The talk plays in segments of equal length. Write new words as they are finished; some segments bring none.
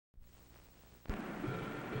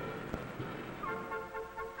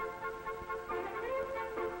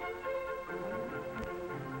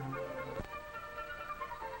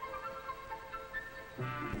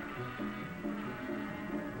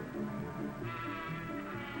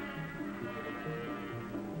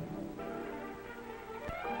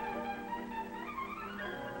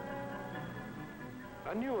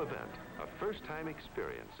A new event, a first-time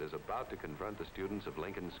experience, is about to confront the students of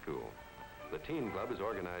Lincoln School. The Teen Club is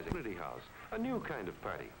organizing Community House, a new kind of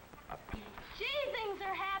party. Gee, things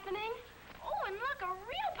are happening. Oh, and look, a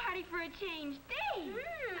real party for a change. Dave!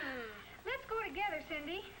 Let's go together,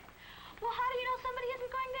 Cindy. Well, how do you know somebody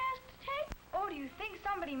isn't going to ask to take? Oh, do you think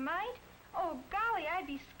somebody might? Oh, golly, I'd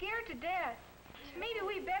be scared to death. Maybe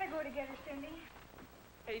we better go together, Cindy.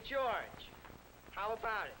 Hey, George, how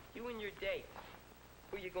about it? You and your date.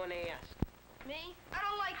 Who you gonna ask? Me? I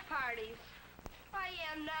don't like parties. I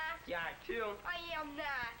am not. Yeah, too. I am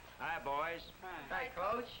not. Hi, boys. Hi,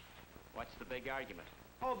 Coach. What's the big argument?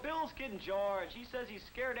 Oh, Bill's kidding George. He says he's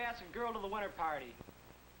scared to ask a girl to the winter party.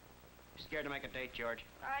 You scared to make a date, George?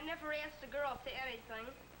 I never asked a girl to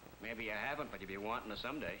anything. Maybe you haven't, but you'll be wanting to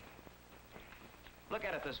someday. Look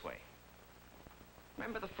at it this way.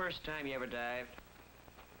 Remember the first time you ever dived?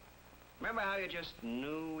 Remember how you just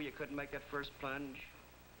knew you couldn't make that first plunge?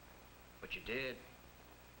 But you did.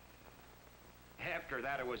 After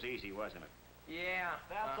that, it was easy, wasn't it? Yeah.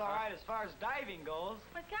 That's all right as far as diving goes.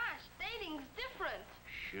 But gosh, dating's different.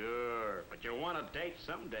 Sure, but you'll want to date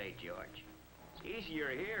someday, George. It's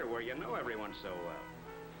easier here where you know everyone so well.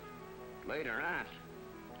 Later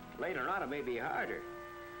on it may be harder.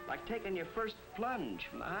 Like taking your first plunge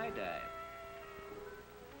from the high dive.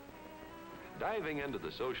 Diving into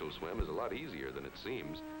the social swim is a lot easier than it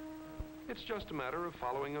seems. It's just a matter of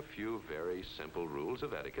following a few very simple rules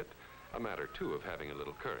of etiquette, a matter, too, of having a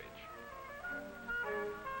little courage.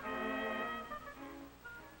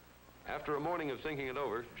 After a morning of thinking it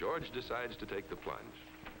over, George decides to take the plunge.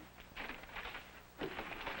 Oh,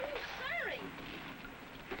 sorry.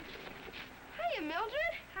 Hiya,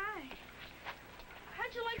 Mildred. Hi.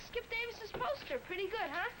 How'd you like Skip Davis's poster? Pretty good,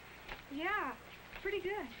 huh? Yeah, pretty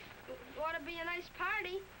good. Ought to be a nice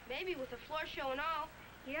party, maybe with a floor show and all.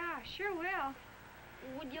 Yeah, sure will.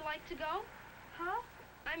 Would you like to go? Huh?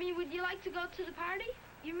 I mean, would you like to go to the party?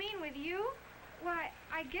 You mean with you? Why,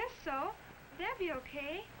 I guess so. That'd be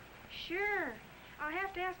okay. Sure. I'll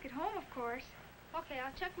have to ask at home, of course. Okay,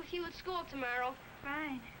 I'll check with you at school tomorrow.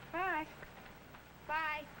 Fine. Bye.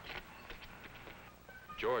 Bye.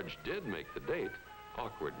 George did make the date.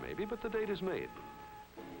 Awkward, maybe, but the date is made.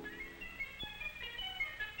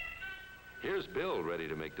 Here's Bill ready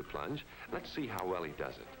to make the plunge. Let's see how well he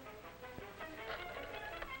does it.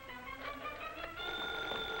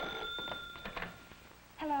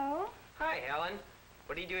 Hello? Hi, Helen.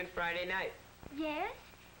 What are you doing Friday night? Yes?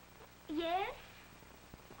 Yes?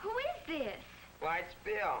 Who is this? Why, it's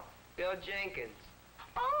Bill. Bill Jenkins.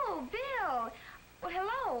 Oh, Bill. Well,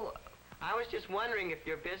 hello. I was just wondering if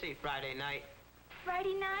you're busy Friday night.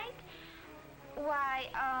 Friday night? Why,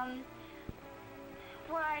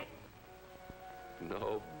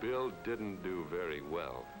 No, Bill didn't do very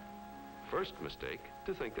well. First mistake,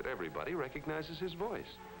 to think that everybody recognizes his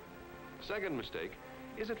voice. Second mistake,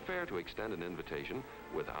 is it fair to extend an invitation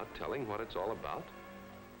without telling what it's all about?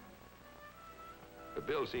 But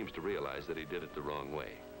Bill seems to realize that he did it the wrong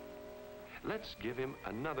way. Let's give him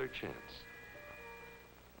another chance.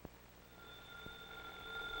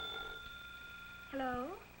 Hello?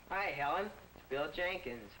 Hi, Helen. It's Bill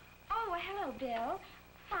Jenkins. Oh, well, hello, Bill.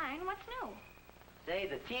 Fine. What's new? Say,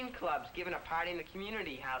 the teen club's giving a party in the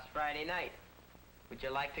community house Friday night. Would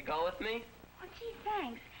you like to go with me? Oh, gee,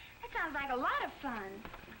 thanks. That sounds like a lot of fun.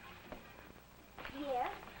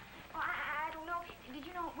 Yes? Oh, I don't know. Did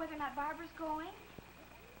you know whether or not Barbara's going?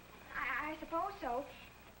 I suppose so.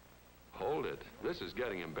 Hold it. This is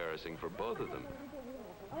getting embarrassing for both of them.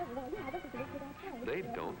 They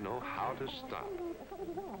don't know how to stop.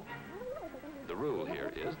 The rule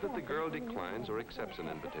here is that the girl declines or accepts an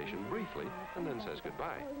invitation briefly and then says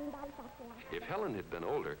goodbye. If Helen had been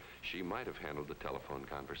older, she might have handled the telephone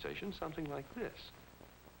conversation something like this.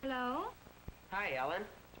 Hello? Hi, Helen.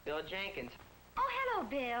 It's Bill Jenkins. Oh, hello,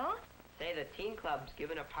 Bill. Say, the teen club's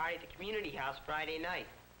giving a party at the community house Friday night.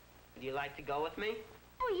 Would you like to go with me?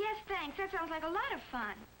 Oh, yes, thanks. That sounds like a lot of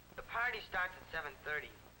fun. The party starts at 7:30.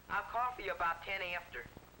 I'll call for you about 10 after.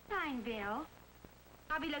 Fine, Bill.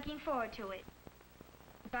 I'll be looking forward to it.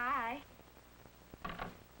 Bye.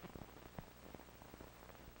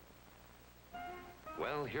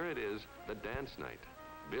 Well, here it is, the dance night.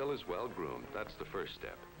 Bill is well groomed. That's the first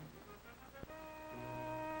step.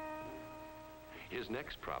 His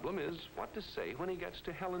next problem is what to say when he gets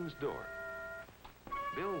to Helen's door.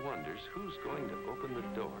 Bill wonders who's going to open the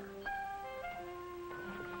door.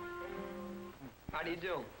 How do you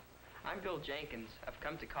do? I'm Bill Jenkins. I've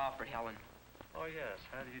come to call for Helen. Oh, yes.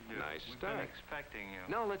 How do you do? Nice We've start. been expecting you.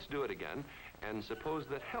 Now let's do it again, and suppose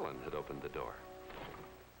that Helen had opened the door.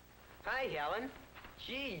 Hi, Helen.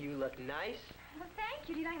 Gee, you look nice. Well, thank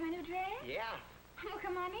you. Do you like my new dress? Yeah. Well,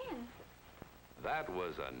 come on in. That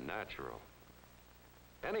was a natural.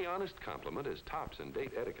 Any honest compliment is tops in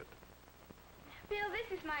date etiquette. Bill,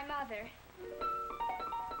 this is my mother.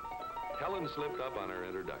 Helen slipped up on her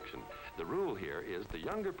introduction. The rule here is the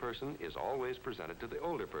younger person is always presented to the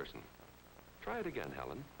older person. Try it again,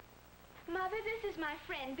 Helen. Mother, this is my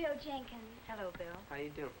friend, Bill Jenkins. Hello, Bill. How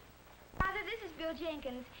you do? Father, this is Bill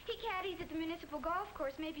Jenkins. He caddies at the municipal golf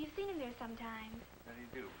course. Maybe you've seen him there sometimes. How do you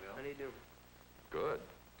do, Bill? How do you do? Good.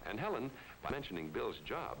 And Helen, by mentioning Bill's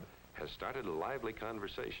job, has started a lively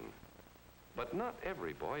conversation. But not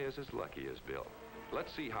every boy is as lucky as Bill.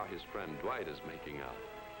 Let's see how his friend Dwight is making out.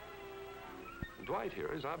 Dwight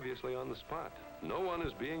here is obviously on the spot. No one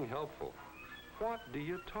is being helpful. What do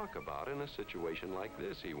you talk about in a situation like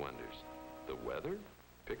this, he wonders? The weather?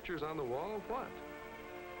 Pictures on the wall? What?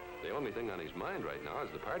 The only thing on his mind right now is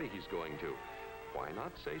the party he's going to. Why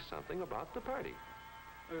not say something about the party?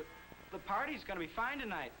 The party's going to be fine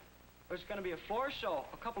tonight. There's going to be a floor show.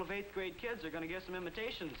 A couple of 8th grade kids are going to get some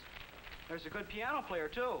invitations. There's a good piano player,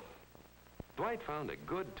 too. Dwight found a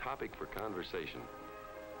good topic for conversation.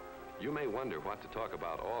 You may wonder what to talk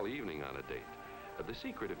about all evening on a date. But the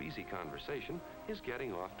secret of easy conversation is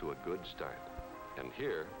getting off to a good start. And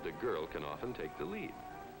here, the girl can often take the lead.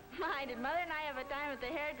 My, did Mother and I have a time at the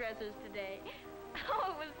hairdresser's today?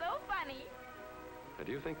 Oh, it was so funny.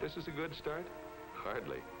 Do you think this is a good start?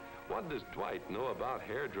 Hardly. What does Dwight know about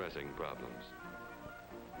hairdressing problems?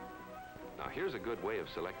 Now, here's a good way of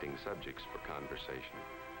selecting subjects for conversation.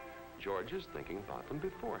 George is thinking about them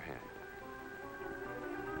beforehand.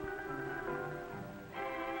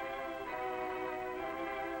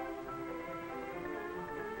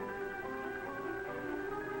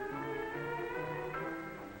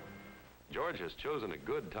 George has chosen a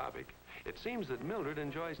good topic. It seems that Mildred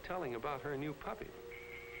enjoys telling about her new puppy.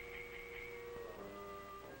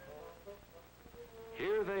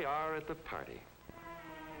 Here they are at the party.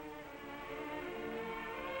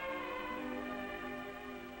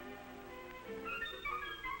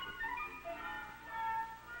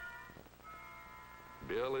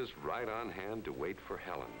 Bill is right on hand to wait for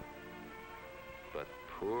Helen. But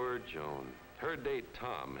poor Joan. Her date,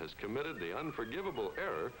 Tom, has committed the unforgivable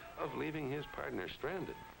error of leaving his partner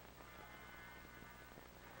stranded.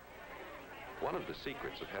 One of the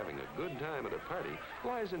secrets of having a good time at a party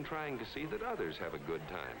lies in trying to see that others have a good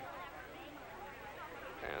time.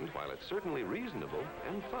 And while it's certainly reasonable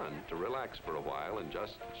and fun to relax for a while and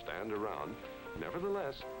just stand around,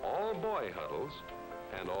 nevertheless, all boy huddles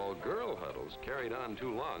and all girl huddles carried on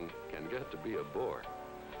too long can get to be a bore.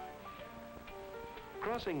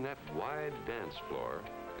 Crossing that wide dance floor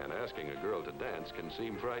and asking a girl to dance can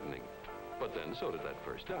seem frightening, but then so did that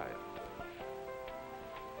first dive.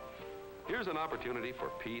 Here's an opportunity for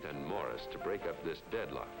Pete and Morris to break up this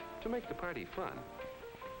deadlock, to make the party fun.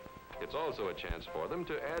 It's also a chance for them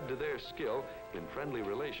to add to their skill in friendly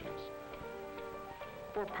relations.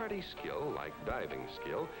 For party skill, like diving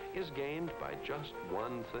skill, is gained by just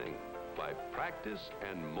one thing, by practice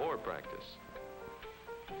and more practice.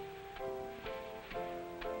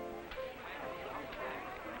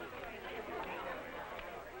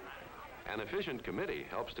 An efficient committee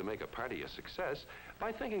helps to make a party a success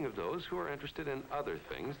by thinking of those who are interested in other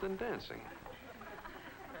things than dancing.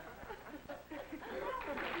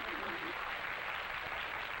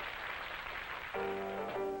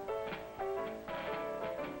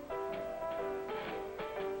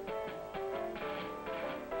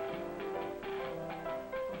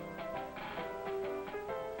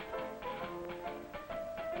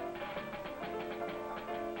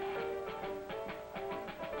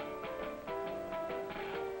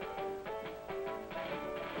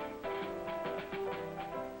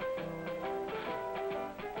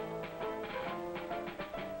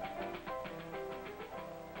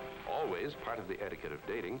 Always part of the etiquette of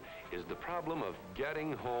dating is the problem of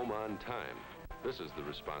getting home on time. This is the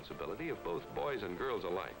responsibility of both boys and girls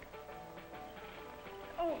alike.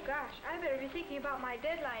 Oh, gosh, I better be thinking about my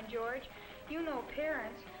deadline, George. You know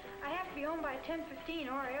parents. I have to be home by 10:15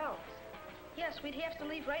 or else. Yes, we'd have to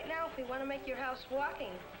leave right now if we want to make your house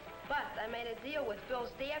walking. But I made a deal with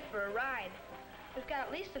Bill's dad for a ride. We've got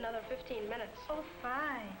at least another 15 minutes. Oh,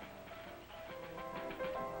 fine.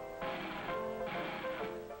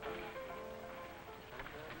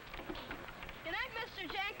 Good night, Mr.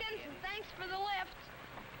 Jenkins, and thanks for the lift.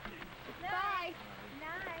 Bye.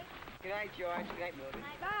 Night. Good night, George. Good night, Mildred.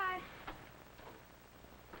 Bye.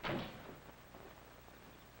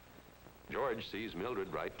 George sees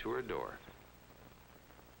Mildred right to her door.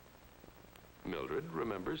 Mildred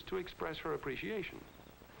remembers to express her appreciation.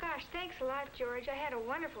 Gosh, thanks a lot, George. I had a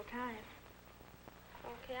wonderful time.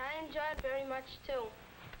 Okay, I enjoyed it very much, too.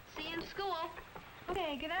 See you in school.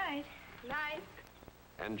 Okay, good night. Night.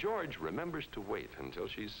 And George remembers to wait until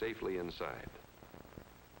she's safely inside.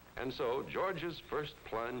 And so, George's first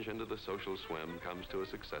plunge into the social swim comes to a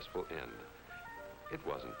successful end. It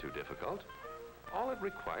wasn't too difficult. All it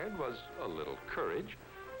required was a little courage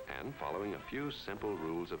and following a few simple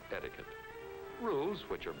rules of etiquette. Rules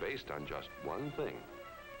which are based on just one thing: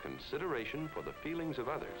 consideration for the feelings of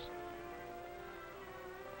others.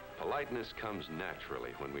 Politeness comes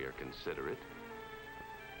naturally when we are considerate.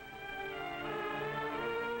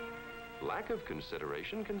 Lack of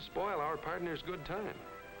consideration can spoil our partner's good time.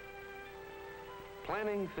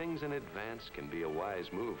 Planning things in advance can be a wise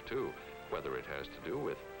move, too, whether it has to do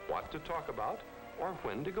with what to talk about or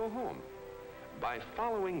when to go home. By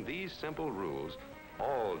following these simple rules,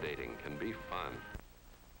 all dating can be fun.